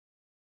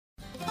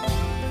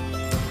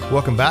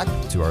Welcome back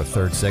to our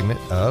third segment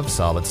of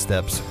Solid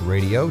Steps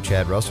Radio.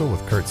 Chad Russell with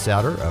Kurt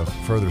Souter of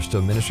Further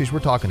Still Ministries. We're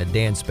talking to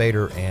Dan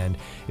Spader, and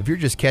if you're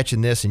just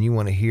catching this and you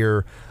want to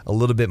hear a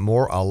little bit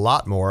more, a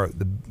lot more,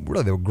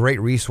 really the great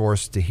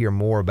resource to hear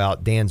more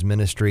about Dan's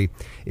ministry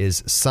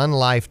is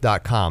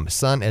sonlife.com.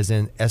 Son as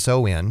in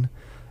SON,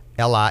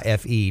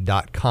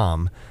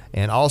 LIFE.com.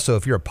 And also,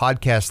 if you're a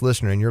podcast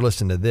listener and you're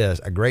listening to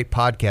this, a great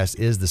podcast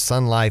is the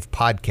Son Life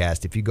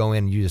podcast. If you go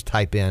in and you just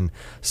type in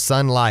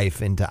Son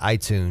Life into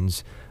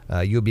iTunes,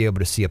 you'll be able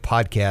to see a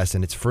podcast,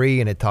 and it's free,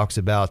 and it talks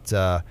about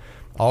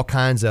all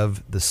kinds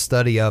of the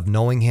study of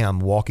knowing Him,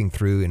 walking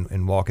through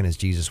and walking as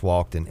Jesus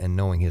walked and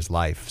knowing His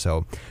life.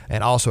 So,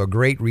 and also a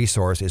great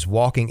resource is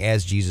Walking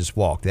as Jesus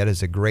Walked. That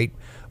is a great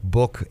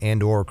book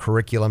and or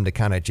curriculum to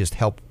kind of just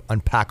help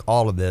unpack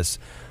all of this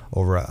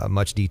over a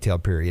much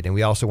detailed period. And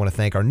we also want to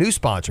thank our new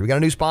sponsor. We got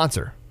a new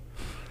sponsor.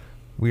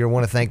 We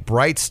want to thank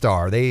Bright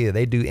Star.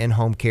 They do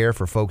in-home care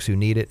for folks who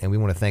need it, and we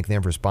want to thank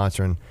them for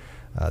sponsoring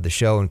the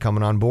show and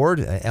coming on board.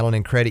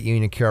 L&N Credit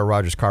Union, Carol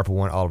Rogers, Carpal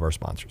One, all of our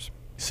sponsors.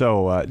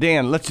 So,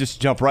 Dan, let's just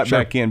jump right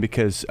back in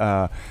because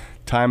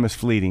time is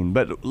fleeting.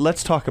 But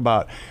let's talk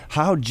about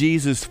how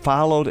Jesus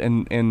followed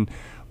and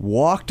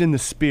walked in the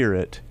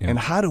Spirit, and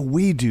how do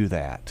we do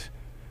that?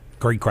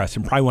 Great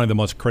question. Probably one of the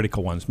most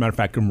critical ones. Matter of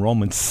fact, in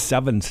Romans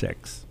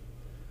 7:6,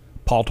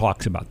 Paul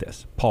talks about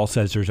this. Paul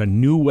says there's a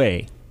new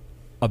way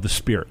of the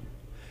Spirit.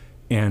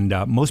 And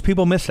most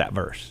people miss that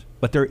verse.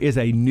 But there is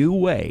a new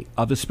way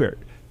of the Spirit.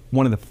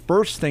 One of the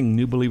first things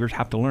new believers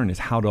have to learn is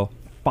how to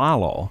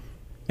follow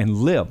and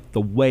live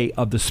the way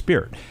of the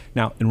Spirit.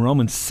 Now, in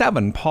Romans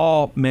 7,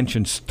 Paul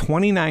mentions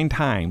 29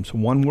 times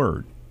one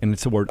word, and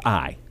it's the word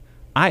I.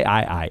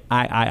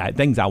 I.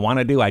 Things I want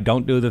to do, I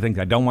don't do. The things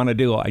I don't want to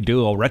do, I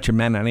do. Oh, wretched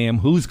man I am,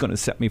 who's going to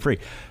set me free?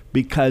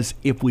 Because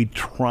if we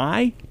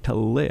try to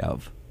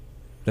live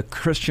the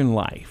Christian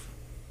life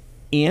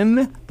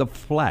in the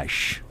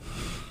flesh,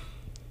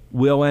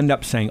 we'll end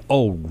up saying,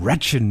 oh,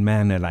 wretched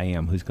man that I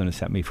am, who's going to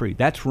set me free?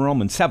 That's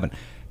Romans 7.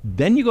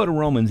 Then you go to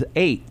Romans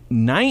 8,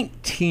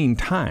 19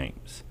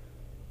 times,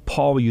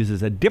 Paul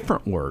uses a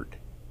different word.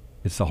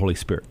 It's the Holy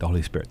Spirit, the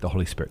Holy Spirit, the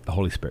Holy Spirit, the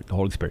Holy Spirit, the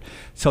Holy Spirit.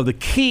 So the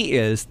key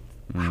is,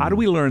 how do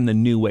we learn the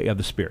new way of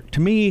the Spirit?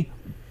 To me,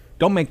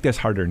 don't make this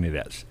harder than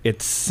it is.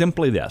 It's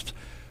simply this.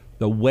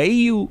 The way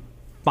you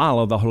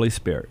follow the Holy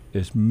Spirit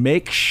is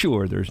make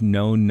sure there's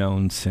no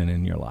known sin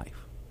in your life.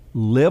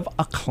 Live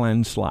a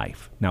cleansed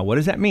life. Now, what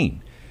does that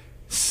mean?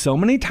 So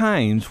many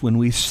times when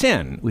we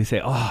sin, we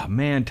say, oh,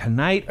 man,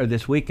 tonight or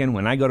this weekend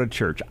when I go to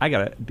church, I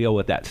got to deal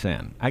with that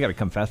sin. I got to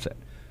confess it.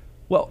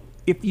 Well,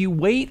 if you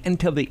wait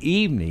until the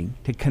evening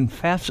to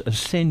confess a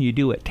sin you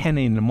do at 10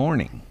 in the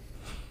morning,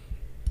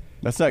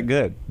 that's not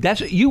good.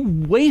 You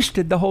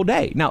wasted the whole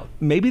day. Now,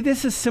 maybe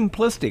this is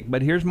simplistic,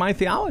 but here's my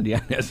theology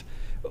on this.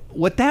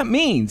 What that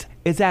means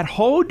is that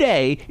whole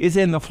day is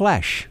in the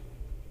flesh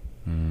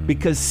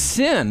because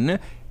sin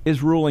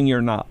is ruling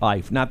your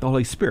life, not the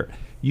Holy Spirit.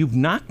 You've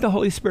knocked the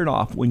Holy Spirit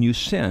off when you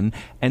sin,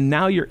 and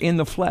now you're in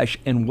the flesh,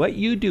 and what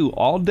you do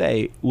all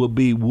day will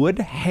be wood,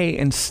 hay,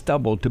 and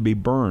stubble to be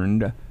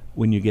burned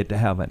when you get to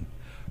heaven.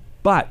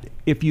 But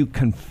if you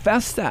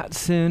confess that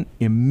sin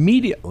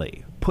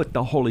immediately, put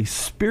the Holy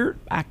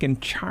Spirit back in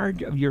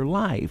charge of your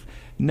life,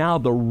 now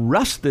the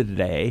rest of the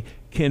day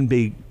can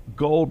be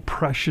gold,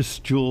 precious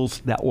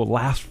jewels that will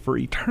last for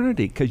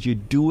eternity because you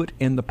do it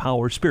in the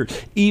power of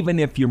Spirit, even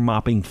if you're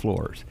mopping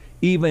floors,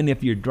 even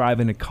if you're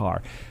driving a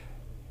car.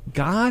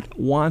 God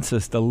wants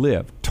us to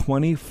live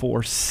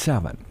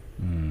 24/7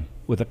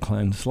 with a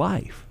cleansed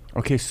life.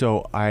 Okay,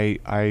 so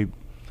I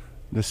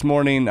this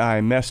morning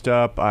I messed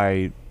up.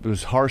 I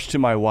was harsh to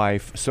my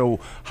wife. So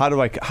how do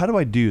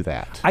I do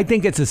that? I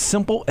think it's as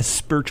simple as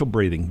spiritual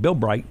breathing. Bill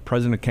Bright,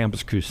 president of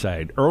Campus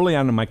Crusade, early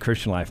on in my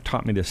Christian life,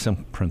 taught me this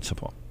simple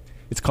principle.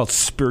 It's called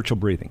spiritual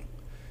breathing.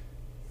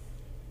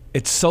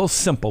 It's so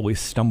simple we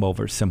stumble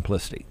over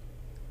simplicity.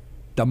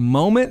 The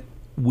moment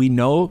we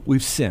know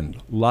we've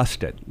sinned,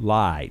 lusted,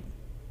 lied,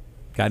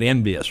 got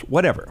envious,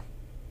 whatever,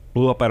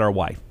 blew up at our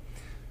wife.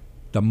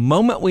 The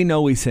moment we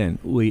know we sinned,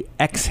 we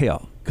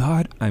exhale.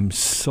 God, I'm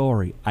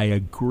sorry. I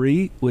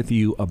agree with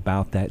you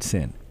about that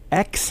sin.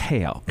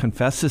 Exhale,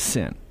 confess the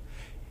sin.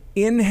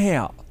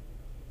 Inhale.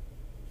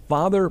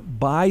 Father,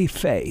 by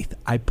faith,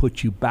 I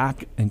put you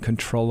back in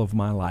control of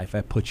my life.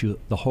 I put you,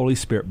 the Holy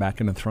Spirit,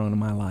 back in the throne of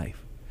my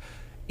life.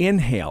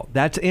 Inhale.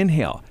 That's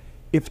inhale.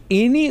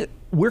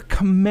 We're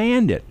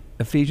commanded,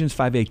 Ephesians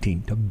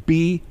 5:18, to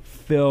be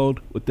filled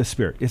with the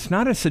Spirit. It's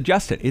not a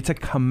suggestion, it's a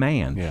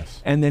command.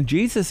 Yes. And then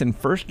Jesus in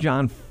 1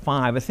 John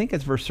 5, I think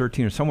it's verse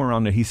 13 or somewhere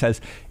around there, he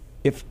says,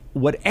 if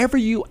whatever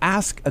you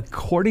ask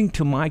according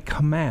to my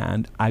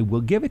command, I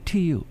will give it to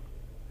you.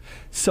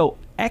 So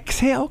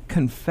exhale,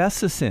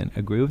 confess the sin,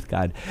 agree with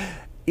God.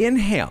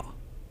 Inhale,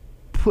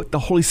 put the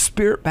Holy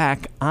Spirit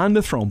back on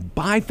the throne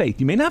by faith.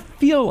 You may not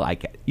feel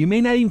like it. You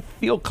may not even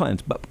feel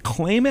cleansed, but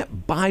claim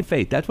it by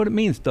faith. That's what it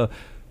means to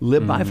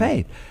live by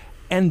faith.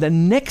 And the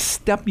next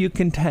step you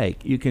can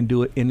take, you can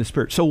do it in the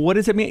Spirit. So what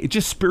does it mean? It's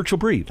just spiritual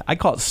breathe. I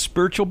call it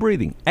spiritual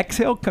breathing.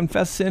 Exhale,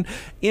 confess sin.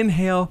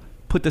 Inhale,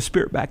 put the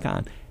Spirit back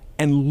on,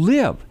 and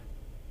live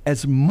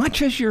as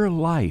much as your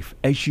life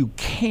as you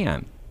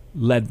can,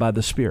 led by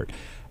the Spirit.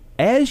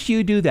 As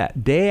you do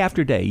that day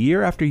after day,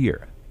 year after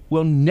year,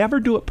 we'll never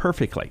do it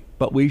perfectly,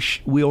 but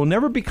we'll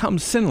never become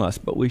sinless,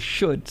 but we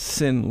should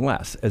sin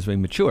less as we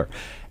mature.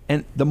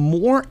 And the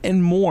more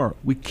and more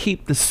we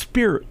keep the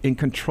Spirit in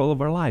control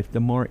of our life, the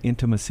more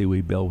intimacy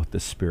we build with the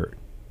Spirit.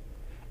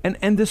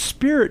 And the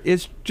Spirit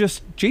is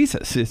just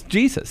Jesus. It's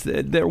Jesus.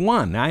 They're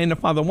one. I and the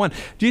Father one.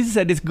 Jesus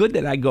said, it's good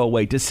that I go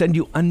away to send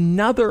you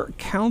another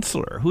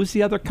counselor. Who's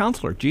the other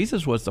counselor?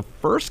 Jesus was the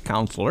first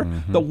counselor,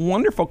 the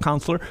wonderful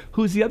counselor.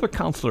 Who's the other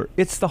counselor?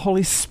 It's the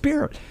Holy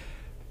Spirit.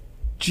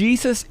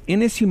 Jesus,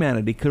 in his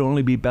humanity, could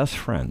only be best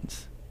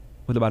friends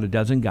with about a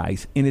dozen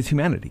guys in his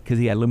humanity because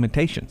he had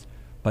limitations.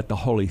 But the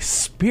Holy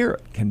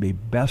Spirit can be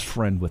best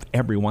friend with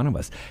every one of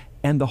us.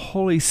 And the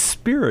Holy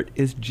Spirit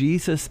is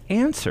Jesus'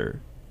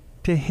 answer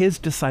to his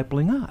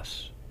discipling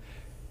us.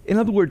 In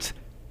other words,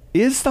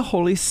 is the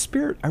Holy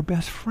Spirit our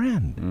best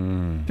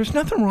friend? There's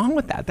nothing wrong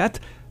with that.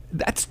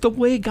 That's the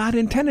way God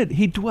intended.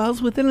 He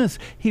dwells within us.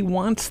 He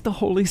wants the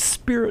Holy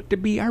Spirit to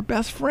be our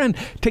best friend,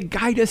 to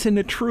guide us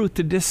into truth,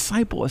 to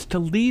disciple us, to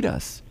lead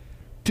us,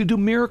 to do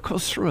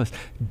miracles through us.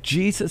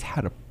 Jesus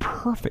had a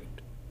perfect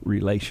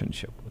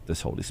relationship with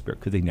this Holy Spirit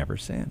because he never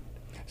sinned.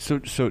 So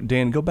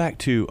Dan, go back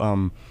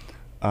to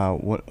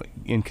what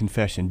in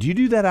confession. Do you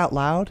do that out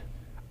loud?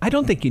 I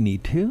don't think you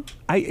need to.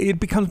 It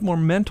becomes more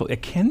mental.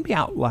 It can be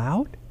out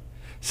loud.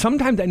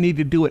 Sometimes I need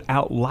to do it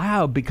out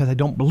loud because I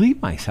don't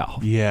believe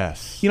myself.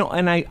 Yes.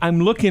 And I'm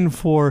looking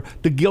for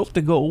the guilt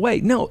to go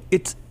away. No,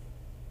 it's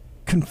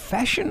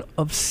confession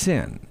of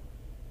sin.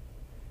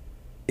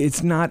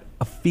 It's not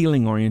a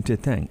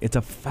feeling-oriented thing. It's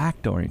a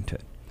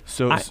fact-oriented.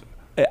 So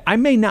I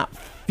may not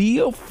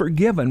feel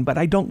forgiven, but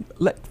I don't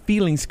let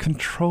feelings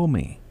control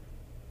me.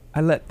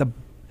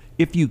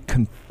 If you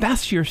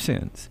confess your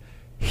sins,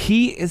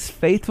 he is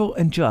faithful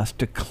and just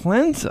to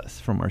cleanse us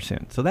from our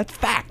sins. So that's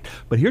fact.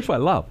 But here's what I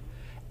love.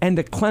 And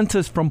to cleanse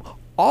us from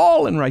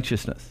all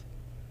unrighteousness.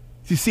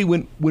 You see,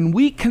 when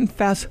we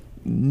confess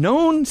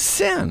known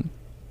sin,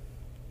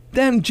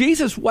 then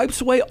Jesus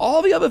wipes away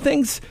all the other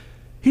things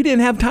he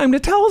didn't have time to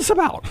tell us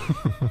about.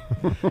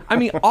 I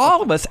mean,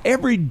 all of us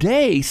every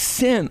day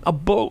sin a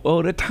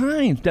boatload of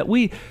times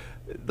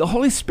the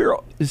Holy Spirit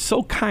is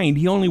so kind,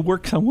 he only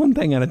works on one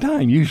thing at a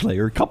time usually,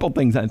 or a couple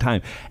things at a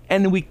time.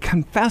 And we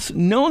confess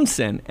known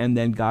sin, and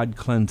then God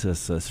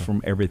cleanses us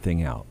from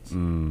everything else.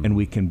 And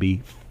we can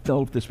be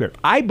filled with the Spirit.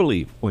 I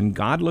believe when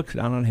God looks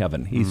down on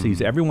heaven, he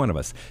sees every one of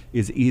us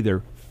is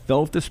either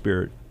filled with the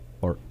Spirit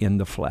or in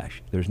the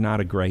flesh. There's not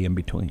a gray in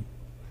between.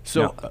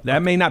 So now,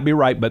 that may not be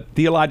right, but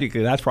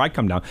theologically, that's where I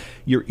come down.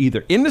 You're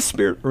either in the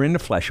Spirit or in the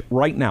flesh.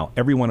 Right now,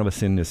 every one of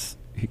us in this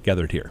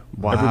gathered here.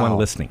 Wow. Everyone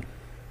listening.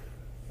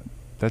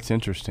 That's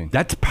interesting.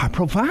 That's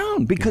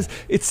profound because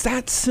it's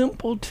that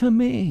simple to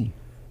me.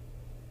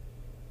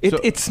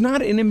 It's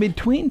not an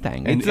in-between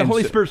thing. The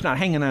Holy Spirit's not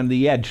hanging on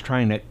the edge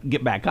trying to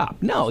get back up.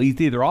 No,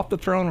 he's either off the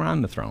throne or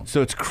on the throne.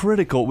 So it's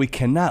critical. We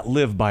cannot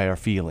live by our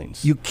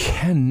feelings. You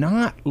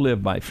cannot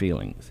live by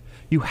feelings.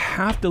 You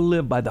have to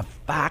live by the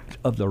fact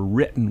of the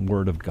written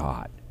word of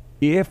God.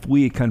 If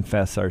we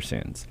confess our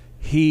sins,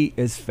 he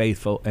is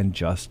faithful and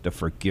just to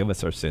forgive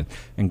us our sins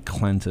and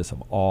cleanse us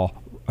of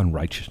all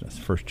unrighteousness.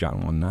 1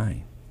 John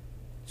 1:9.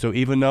 So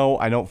even though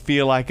I don't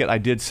feel like it, I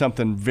did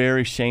something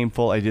very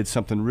shameful, I did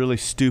something really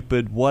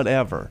stupid,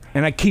 whatever.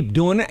 And I keep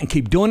doing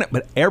it,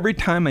 but every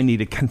time I need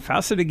to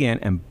confess it again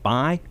and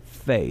by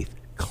faith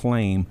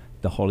claim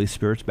the Holy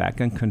Spirit's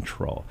back in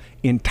control.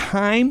 In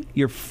time,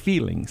 your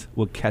feelings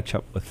will catch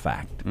up with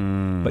fact,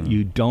 but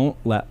you don't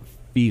let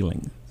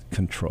feelings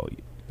control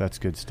you. That's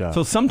good stuff.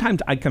 So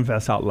sometimes I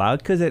confess out loud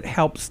because it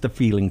helps the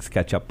feelings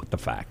catch up with the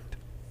fact.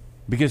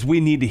 Because we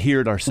need to hear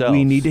it ourselves.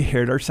 We need to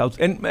hear it ourselves.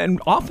 And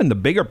often the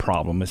bigger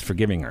problem is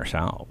forgiving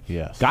ourselves.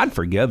 Yes. God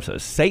forgives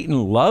us.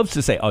 Satan loves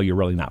to say, oh, you're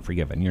really not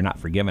forgiven. You're not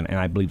forgiven. And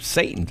I believe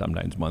Satan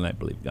sometimes more than I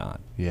believe God.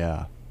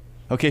 Yeah.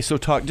 Okay, so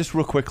talk just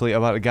real quickly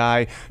about a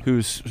guy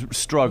who's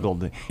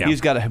struggled. Yeah.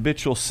 He's got a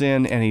habitual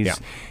sin, and he's... Yeah.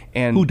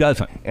 And who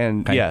doesn't?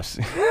 And Okay. yes.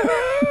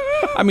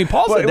 I mean,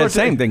 Paul said the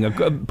same thing.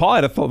 Paul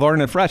had a thorn in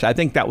the flesh. I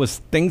think that was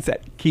things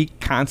that he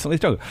constantly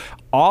struggled.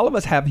 All of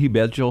us have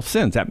habitual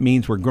sins. That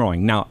means we're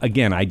growing. Now,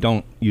 again, I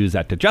don't use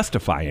that to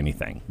justify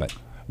anything, but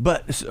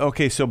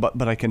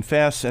I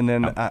confess, and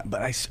then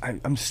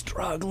I'm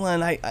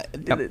struggling. I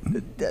did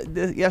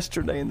it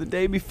yesterday and the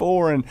day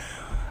before, and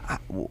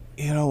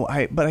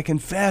I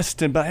confessed,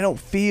 but I don't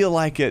feel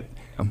like it.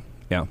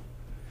 Yeah.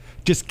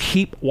 Just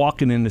keep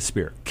walking in the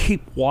Spirit.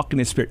 Keep walking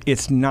in the Spirit.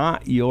 It's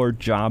not your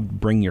job to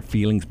bring your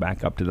feelings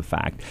back up to the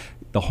fact.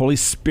 The Holy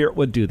Spirit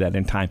would do that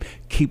in time.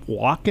 Keep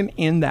walking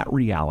in that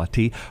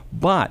reality,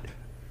 but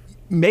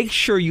make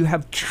sure you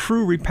have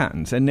true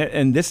repentance.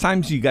 And this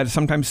times you got to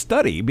sometimes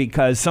study,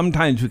 because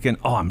sometimes we can,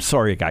 I'm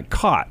sorry I got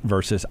caught,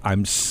 versus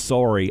I'm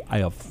sorry I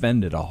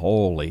offended a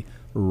holy,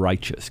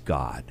 righteous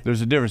God.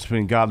 There's a difference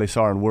between godly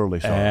sorrow and worldly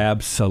sorrow.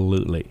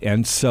 Absolutely.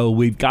 And so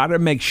we've got to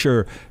make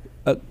sure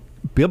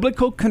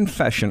biblical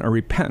confession or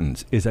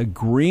repentance is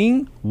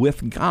agreeing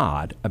with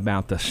God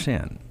about the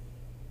sin.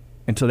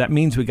 And so that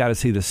means we got to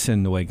see the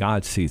sin the way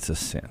God sees the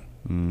sin.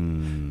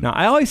 Now,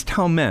 I always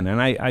tell men,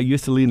 and I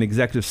used to lead an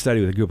executive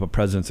study with a group of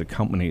presidents of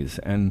companies,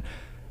 and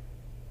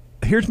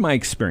here's my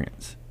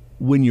experience.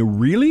 When you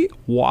really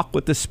walk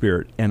with the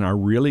Spirit and are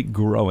really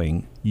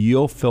growing,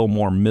 you'll feel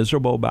more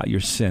miserable about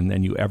your sin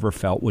than you ever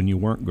felt when you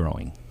weren't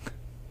growing.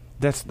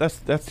 That's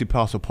the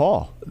Apostle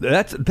Paul.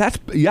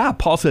 Yeah.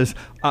 Paul says,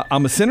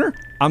 I'm a sinner.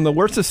 I'm the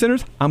worst of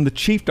sinners. I'm the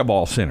chief of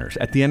all sinners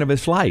at the end of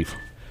his life.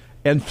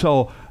 And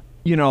so,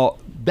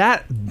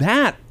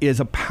 that is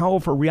a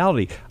powerful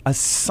reality. A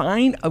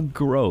sign of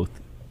growth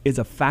is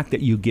a fact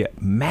that you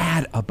get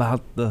mad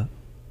about the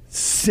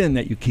sin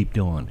that you keep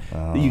doing.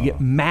 That you get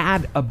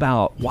mad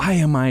about, why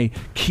am I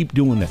keep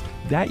doing this?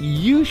 That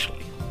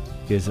usually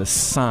is a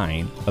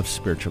sign of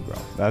spiritual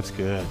growth. That's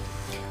good.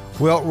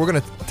 Well, we're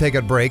going to take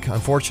a break,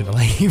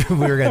 unfortunately. We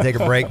were going to take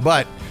a break,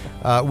 but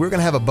we're going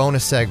to have a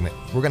bonus segment.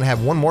 We're going to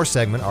have one more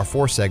segment, our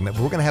fourth segment,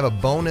 but we're going to have a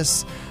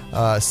bonus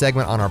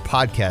segment on our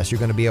podcast. You're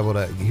going to be able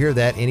to hear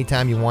that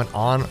anytime you want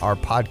on our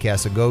podcast.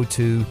 So go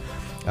to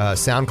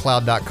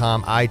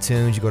SoundCloud.com,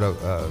 iTunes. You go to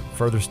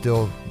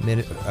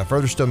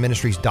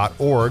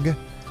furtherstillministries.org, and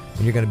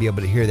you're going to be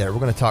able to hear that. We're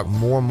going to talk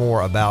more and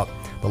more about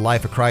the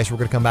life of Christ. We're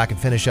going to come back and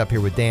finish up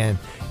here with Dan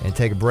and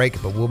take a break,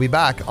 but we'll be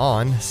back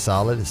on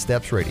Solid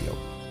Steps Radio.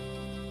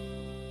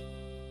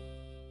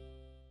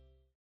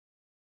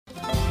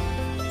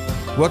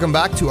 Welcome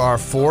back to our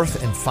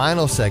fourth and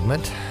final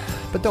segment,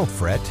 but don't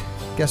fret.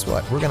 Guess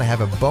what? We're going to have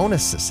a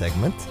bonus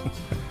segment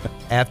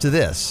after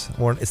this.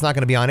 Or it's not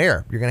going to be on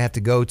air. You're going to have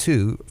to go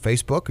to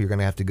Facebook. You're going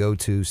to have to go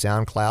to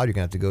SoundCloud. You're going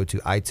to have to go to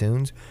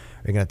iTunes.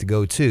 You're going to have to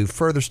go to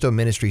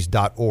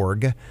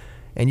furtherstillministries.org.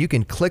 And you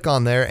can click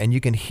on there and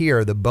you can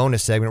hear the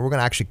bonus segment. We're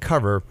going to actually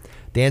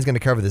Dan's going to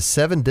cover the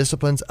 7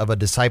 disciplines of a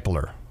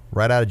discipler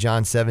right out of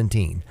John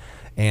 17.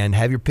 And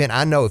have your pen.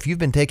 I know if you've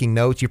been taking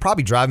notes, you're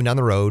probably driving down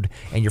the road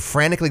and you're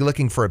frantically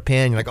looking for a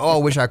pen. You're like, oh,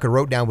 I wish I could have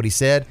wrote down what he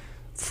said.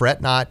 Fret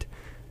not.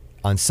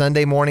 On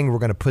Sunday morning, we're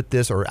going to put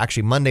this, or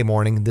actually Monday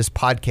morning, this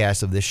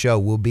podcast of this show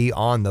will be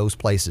on those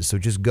places. So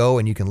just go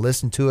and you can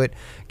listen to it,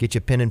 get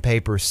your pen and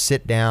paper,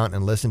 sit down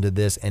and listen to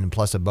this, and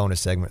plus a bonus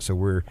segment. So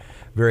we're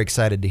very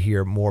excited to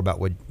hear more about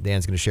what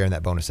Dan's going to share in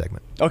that bonus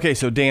segment. Okay,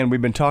 so Dan,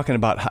 we've been talking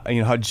about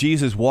how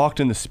Jesus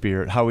walked in the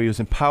Spirit, how he was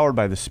empowered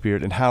by the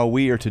Spirit, and how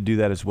we are to do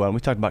that as well. And we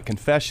talked about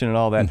confession and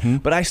all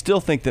that, but I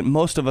still think that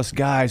most of us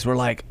guys were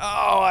like,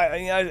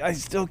 I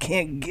still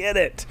can't get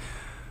it.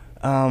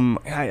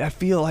 I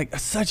feel like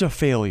such a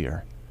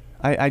failure.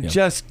 I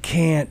just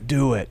can't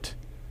do it.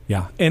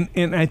 Yeah,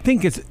 and I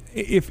think it's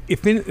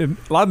if a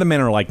lot of the men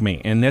are like me,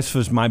 and this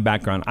was my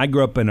background. I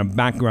grew up in a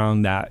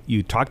background that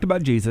you talked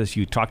about Jesus,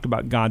 you talked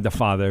about God the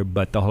Father,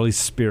 but the Holy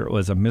Spirit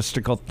was a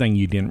mystical thing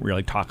you didn't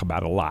really talk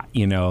about a lot.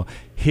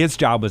 His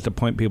job was to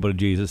point people to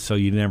Jesus, so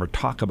you never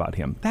talk about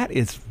him. That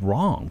is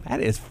wrong.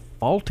 That is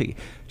faulty.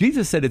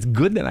 Jesus said, "It's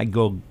good that I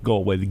go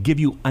away to give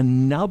you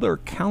another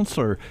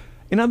counselor."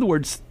 In other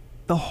words,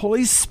 the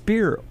Holy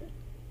Spirit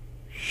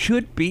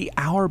should be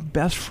our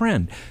best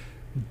friend.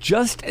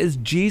 Just as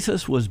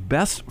Jesus was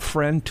best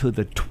friend to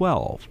the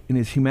 12 in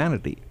his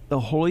humanity, the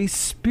Holy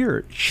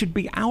Spirit should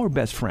be our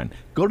best friend.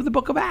 Go to the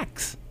book of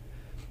Acts.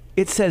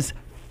 It says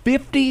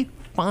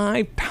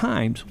 55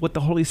 times what the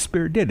Holy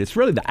Spirit did. It's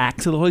really the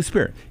acts of the Holy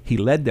Spirit. He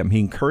led them. He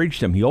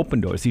encouraged them. He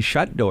opened doors. He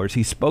shut doors.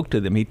 He spoke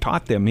to them. He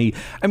taught them. He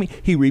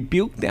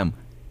rebuked them.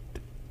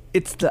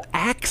 It's the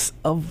acts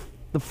of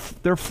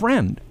their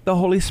friend, the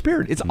Holy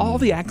Spirit. It's all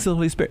the acts of the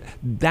Holy Spirit.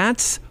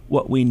 That's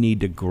what we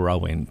need to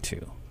grow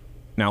into.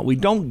 Now, we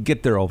don't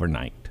get there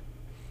overnight.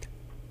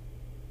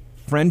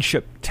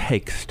 Friendship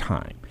takes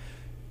time.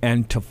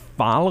 And to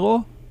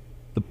follow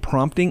the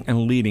prompting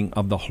and leading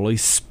of the Holy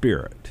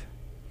Spirit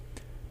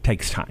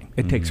takes time.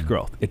 It takes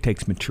growth. It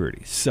takes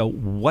maturity. So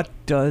what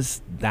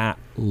does that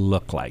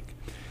look like?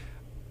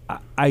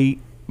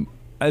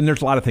 And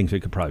there's a lot of things we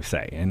could probably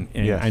say, and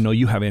yes. I know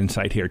you have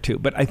insight here too,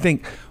 but I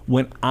think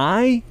when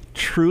I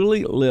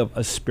truly live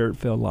a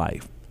Spirit-filled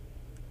life,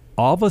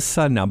 all of a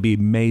sudden I'll be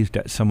amazed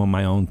at some of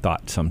my own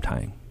thoughts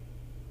sometime.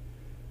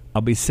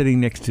 I'll be sitting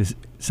next to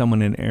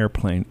someone in an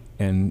airplane,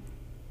 and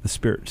the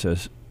Spirit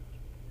says,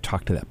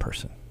 talk to that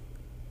person.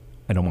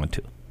 I don't want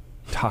to.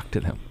 Talk to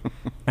them.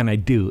 And I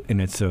do,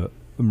 and it's a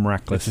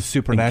miraculous. It's a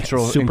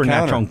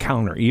supernatural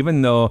encounter.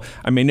 Even though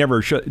I may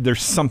never show,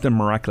 there's something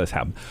miraculous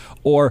happen.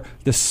 Or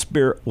the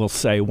Spirit will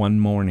say one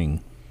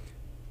morning,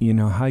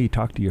 how you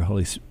talked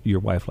to your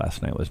wife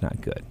last night was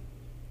not good.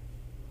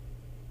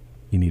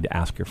 You need to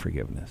ask her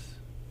forgiveness.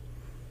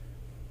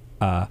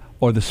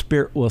 Or the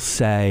Spirit will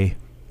say,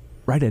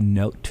 write a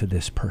note to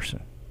this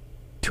person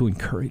to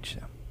encourage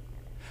them.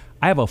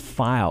 I have a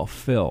file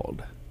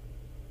filled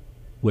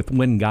with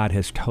when God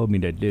has told me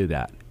to do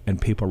that,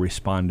 and people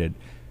responded.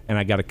 And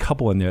I got a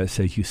couple in there that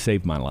says, you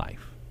saved my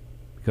life,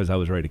 because I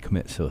was ready to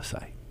commit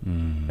suicide.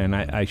 And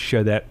I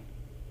share that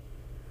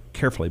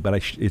carefully, but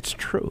it's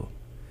true.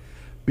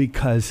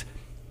 Because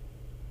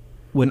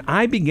when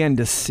I began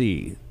to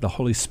see the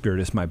Holy Spirit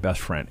as my best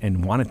friend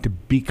and wanted to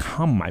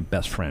become my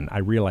best friend, I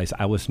realized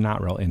I was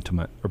not real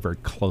intimate or very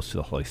close to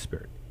the Holy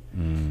Spirit.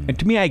 And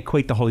to me, I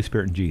equate the Holy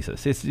Spirit and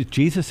Jesus. It's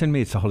Jesus in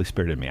me, it's the Holy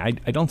Spirit in me. I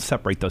don't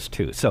separate those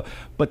two.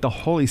 But the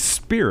Holy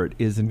Spirit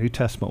is the New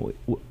Testament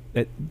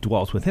that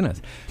dwells within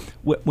us.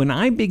 When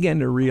I began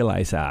to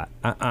realize that,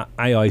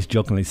 I always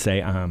jokingly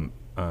say,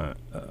 I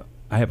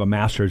have a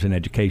master's in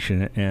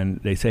education,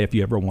 and they say if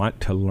you ever want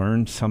to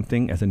learn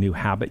something as a new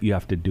habit, you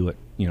have to do it,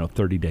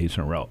 30 days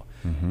in a row.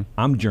 Mm-hmm.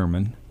 I'm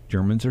German.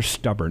 Germans are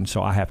stubborn,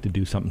 so I have to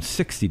do something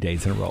 60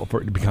 days in a row for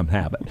it to become a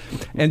habit.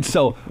 And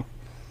so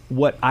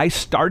what I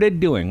started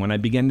doing when I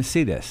began to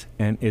see this,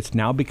 and it's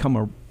now become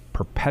a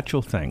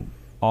perpetual thing,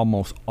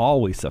 almost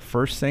always the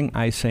first thing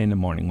I say in the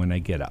morning when I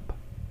get up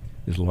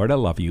is, Lord, I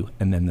love you.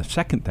 And then the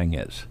second thing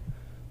is,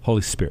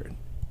 Holy Spirit,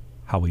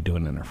 how are we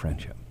doing in our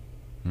friendship?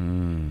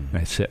 And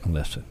I sit and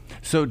listen.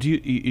 So do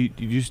you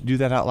just do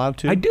that out loud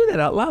too? I do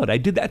that out loud. I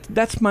do that.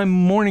 That's my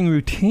morning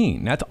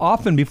routine. That's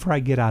often before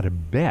I get out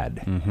of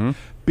bed,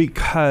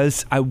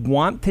 because I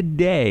want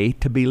today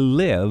to be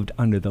lived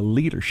under the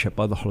leadership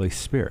of the Holy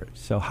Spirit.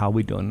 So how are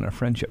we doing in our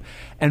friendship?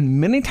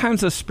 And many times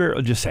the Spirit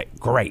will just say,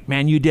 great,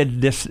 man, you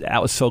did this.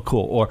 That was so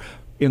cool. Or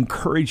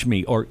encourage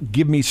me, or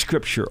give me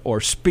scripture, or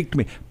speak to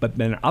me. But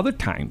then other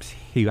times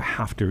he'll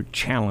have to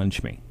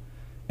challenge me.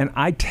 And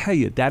I tell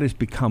you, that has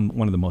become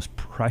one of the most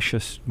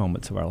precious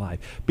moments of our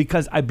life,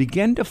 because I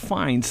begin to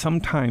find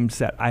sometimes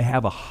that I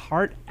have a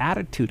heart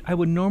attitude I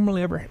would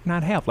normally ever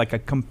not have, like a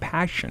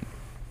compassion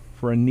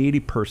for a needy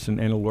person,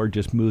 and the Lord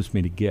just moves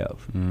me to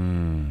give.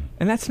 And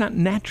that's not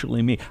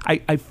naturally me.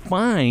 I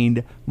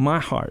find my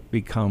heart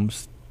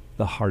becomes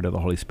the heart of the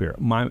Holy Spirit.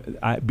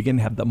 I begin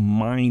to have the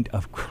mind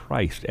of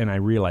Christ, and I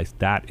realize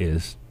that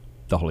is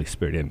the Holy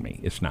Spirit in me.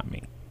 It's not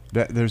me.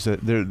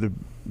 There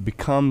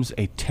becomes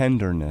a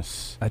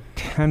tenderness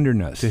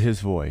to his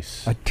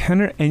voice, a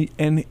tender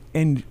and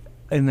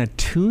a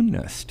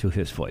tuneness to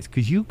his voice,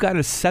 because you've got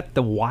to set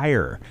the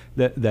wire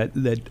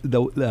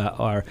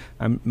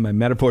my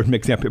metaphor is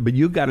mixed up here, but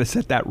you've got to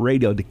set that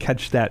radio to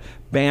catch that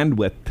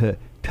bandwidth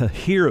to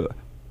hear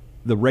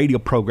the radio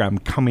program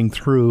coming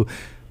through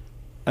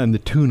and the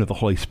tune of the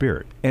Holy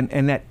Spirit,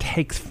 and that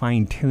takes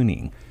fine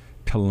tuning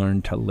to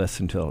learn to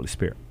listen to the Holy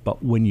Spirit.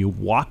 But when you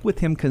walk with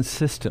him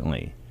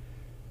consistently,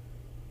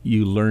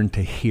 you learn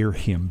to hear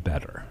him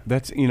better.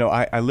 That's,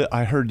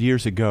 I heard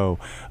years ago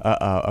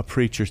a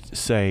preacher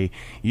say,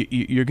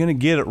 you're going to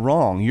get it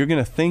wrong. You're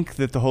going to think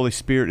that the Holy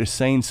Spirit is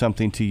saying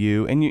something to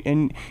you,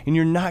 and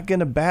you're not going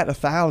to bat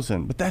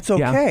 1,000, but that's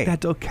okay. Yeah,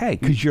 that's okay,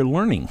 because you're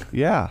learning.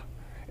 Yeah.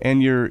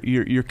 And you're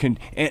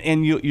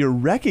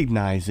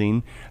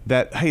recognizing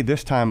that, hey,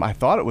 this time I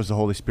thought it was the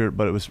Holy Spirit,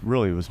 but it was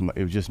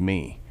just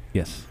me.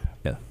 Yes.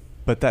 Yeah.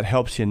 But that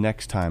helps you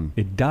next time.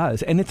 It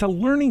does, and it's a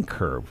learning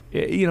curve.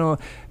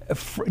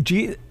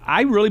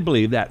 I really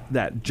believe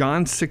that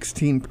John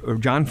 16 or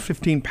John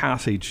 15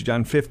 passage,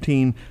 John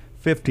 15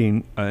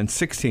 and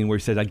 16, where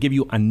he says, "I give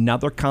you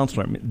another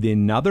counselor." The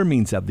another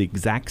means of the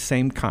exact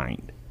same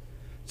kind.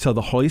 So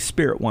the Holy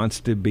Spirit wants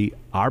to be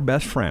our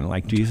best friend,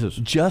 like Jesus,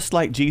 just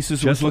like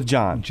Jesus was with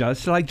John,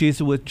 just like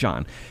Jesus with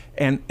John,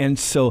 and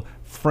so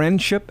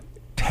friendship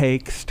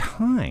takes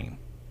time.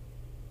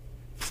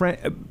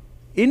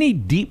 Any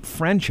deep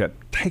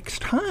friendship takes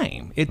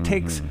time. It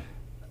takes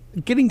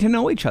getting to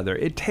know each other.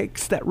 It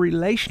takes that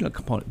relational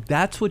component.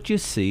 That's what you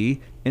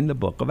see in the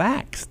book of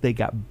Acts. They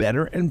got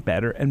better and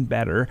better and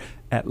better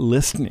at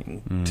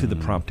listening to the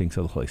promptings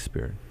of the Holy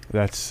Spirit.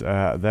 That's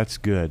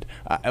good.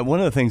 One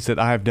of the things that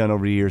I've done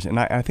over the years, and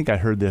I think I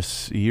heard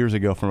this years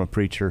ago from a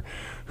preacher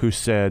who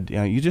said,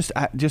 you just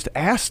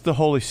ask the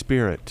Holy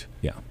Spirit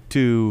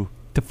to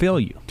fill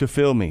you. To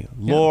fill me.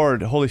 Yeah.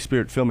 Lord, Holy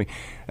Spirit, fill me.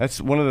 That's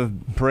one of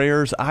the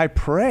prayers I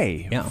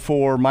pray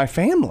for my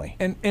family.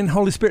 And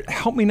Holy Spirit,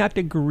 help me not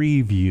to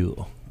grieve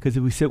you. Because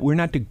we said we're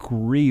not to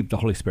grieve the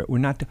Holy Spirit. We're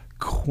not to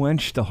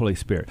quench the Holy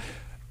Spirit.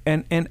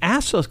 And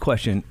ask those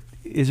questions.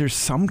 Is there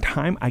some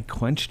time I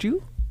quenched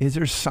you? Is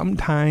there some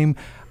time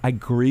I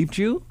grieved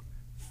you?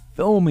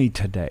 Fill me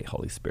today,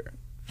 Holy Spirit.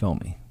 Fill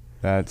me.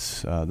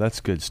 That's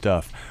good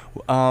stuff.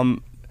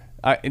 Dan,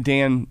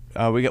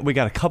 we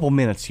got a couple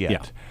minutes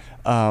yet.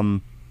 Yeah.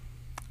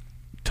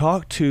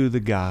 Talk to the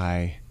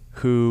guy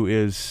who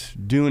is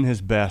doing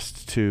his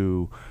best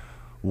to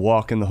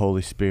walk in the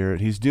Holy Spirit.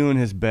 He's doing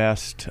his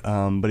best,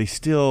 but he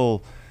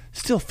still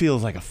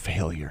feels like a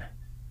failure.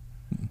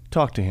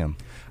 Talk to him.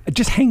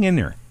 Just hang in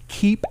there.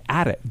 Keep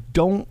at it.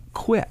 Don't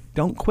quit.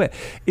 Don't quit.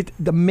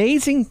 The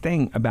amazing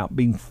thing about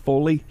being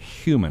fully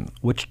human,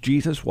 which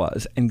Jesus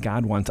was and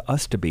God wants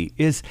us to be,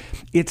 is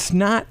it's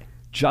not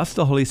just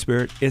the Holy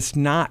Spirit. It's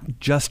not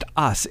just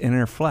us in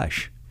our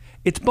flesh.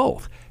 It's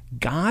both.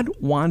 God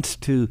wants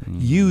to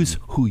use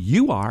who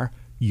you are,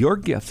 your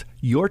gifts,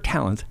 your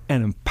talents,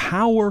 and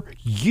empower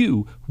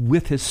you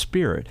with His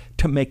Spirit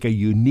to make a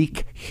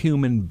unique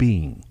human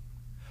being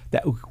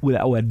that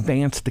will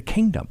advance the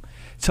kingdom.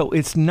 So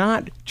it's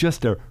not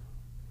just a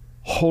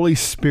Holy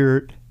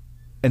Spirit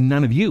and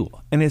none of you.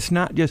 And it's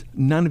not just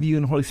none of you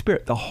and the Holy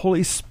Spirit. The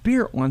Holy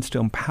Spirit wants to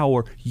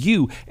empower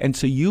you. And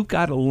so you've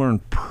got to learn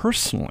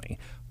personally,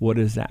 what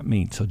does that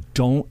mean? So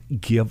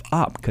don't give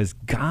up, because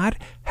God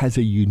has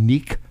a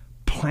unique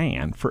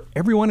plan for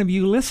every one of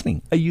you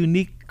listening, a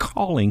unique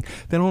calling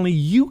that only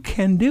you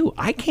can do.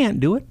 I can't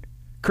do it.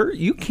 Kurt,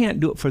 you can't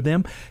do it for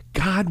them.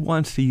 God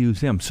wants to use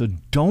them. So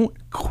don't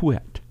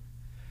quit.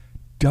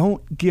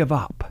 Don't give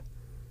up.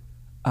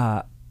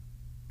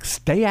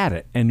 Stay at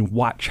it and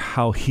watch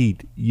how he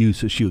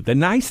uses you. The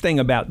nice thing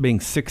about being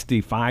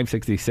 65,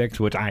 66,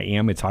 which I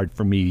am, it's hard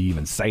for me to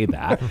even say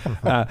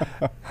that,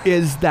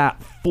 is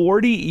that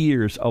 40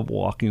 years of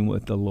walking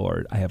with the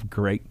Lord, I have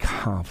great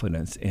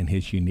confidence in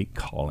his unique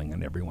calling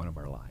in every one of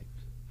our lives.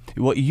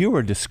 What you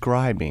were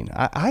describing,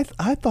 I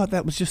thought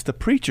that was just the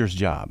preacher's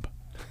job.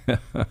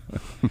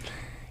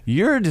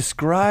 You're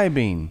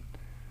describing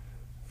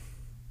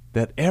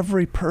that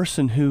every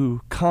person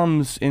who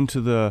comes into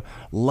the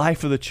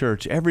life of the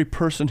church, every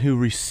person who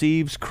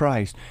receives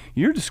Christ,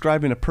 you're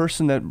describing a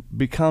person that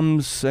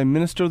becomes a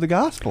minister of the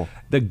gospel.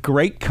 The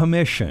Great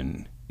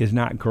Commission is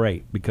not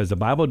great because the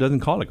Bible doesn't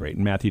call it great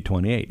in Matthew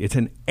 28. It's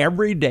an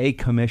everyday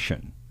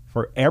commission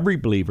for every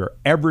believer,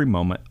 every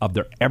moment of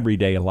their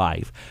everyday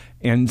life.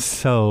 And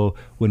so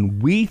when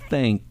we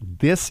think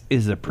this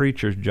is a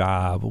preacher's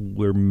job,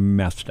 we're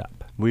messed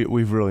up.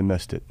 We've really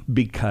missed it.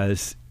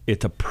 Because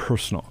it's a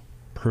personal.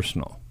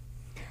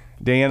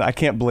 Dan, I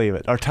can't believe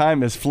it. Our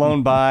time has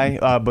flown by,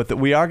 but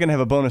we are going to have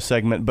a bonus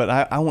segment, but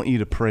I want you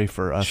to pray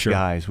for us, Sure.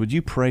 guys. Would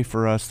you pray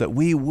for us that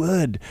we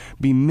would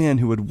be men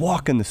who would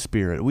walk in the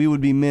Spirit? We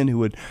would be men who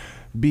would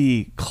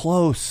be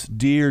close,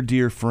 dear,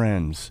 dear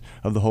friends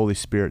of the Holy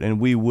Spirit, and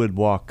we would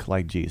walk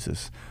like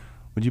Jesus.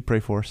 Would you pray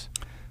for us?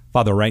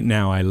 Father, right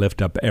now I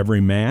lift up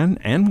every man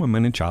and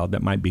woman and child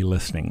that might be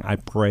listening. I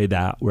pray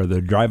that whether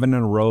they're driving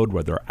on the road,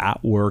 whether they're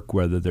at work,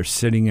 whether they're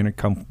sitting in a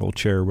comfortable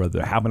chair, whether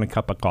they're having a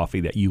cup of coffee,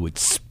 that you would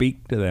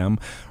speak to them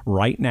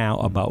right now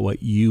about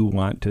what you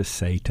want to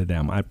say to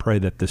them. I pray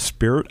that the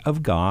Spirit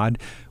of God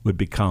would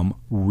become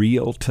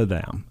real to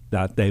them,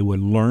 that they would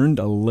learn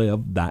to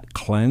live that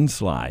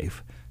cleansed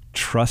life,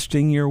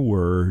 trusting your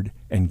word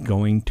and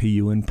going to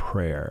you in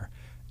prayer,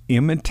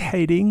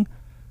 imitating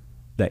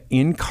the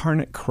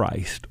incarnate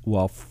Christ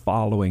while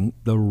following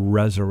the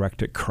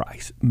resurrected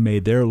Christ. May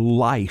their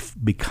life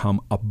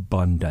become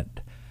abundant.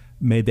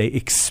 May they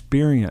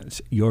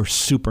experience your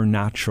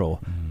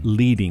supernatural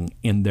leading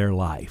in their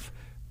life.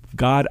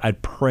 God, I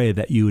pray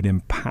that you would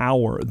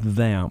empower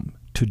them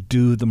to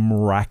do the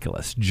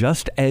miraculous,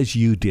 just as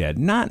you did.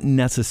 Not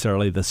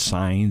necessarily the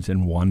signs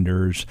and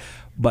wonders,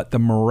 but the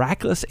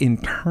miraculous in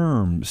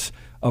terms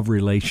of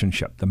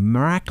relationship, the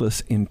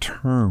miraculous in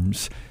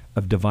terms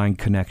of divine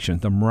connection,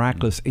 the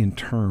miraculous in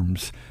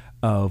terms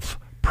of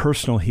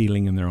personal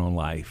healing in their own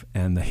life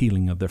and the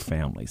healing of their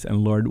families. And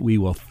Lord, we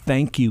will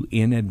thank you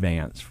in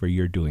advance for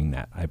your doing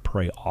that. I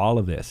pray all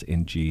of this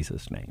in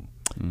Jesus' name.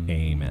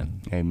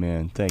 Amen.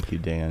 Amen. Thank you,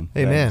 Dan.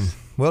 Amen. Thanks.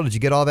 Well, did you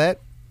get all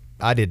that?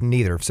 I didn't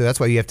either. So that's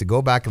why you have to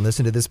go back and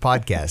listen to this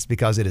podcast,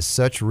 because it is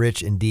such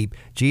rich and deep.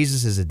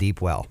 Jesus is a deep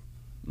well.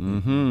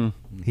 Mm-hmm.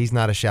 He's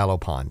not a shallow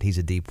pond. He's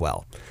a deep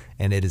well.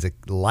 And it is a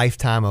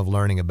lifetime of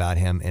learning about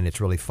him, and it's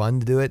really fun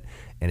to do it,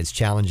 and it's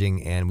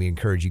challenging, and we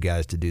encourage you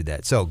guys to do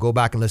that. So go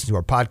back and listen to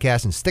our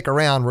podcast and stick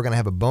around. We're going to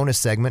have a bonus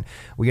segment.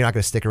 Well, you're not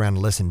going to stick around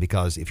and listen,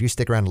 because if you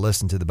stick around and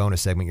listen to the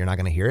bonus segment, you're not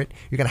going to hear it.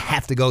 You're going to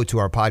have to go to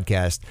our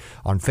podcast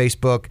on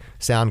Facebook,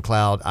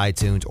 SoundCloud,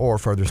 iTunes, or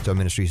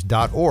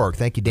furtherstillministries.org.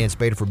 Thank you, Dan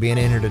Spader, for being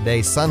in here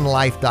today.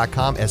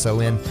 Sonlife.com,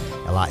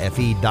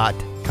 SONLIFE.com.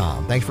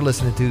 Thanks for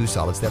listening to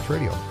Solid Steps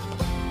Radio.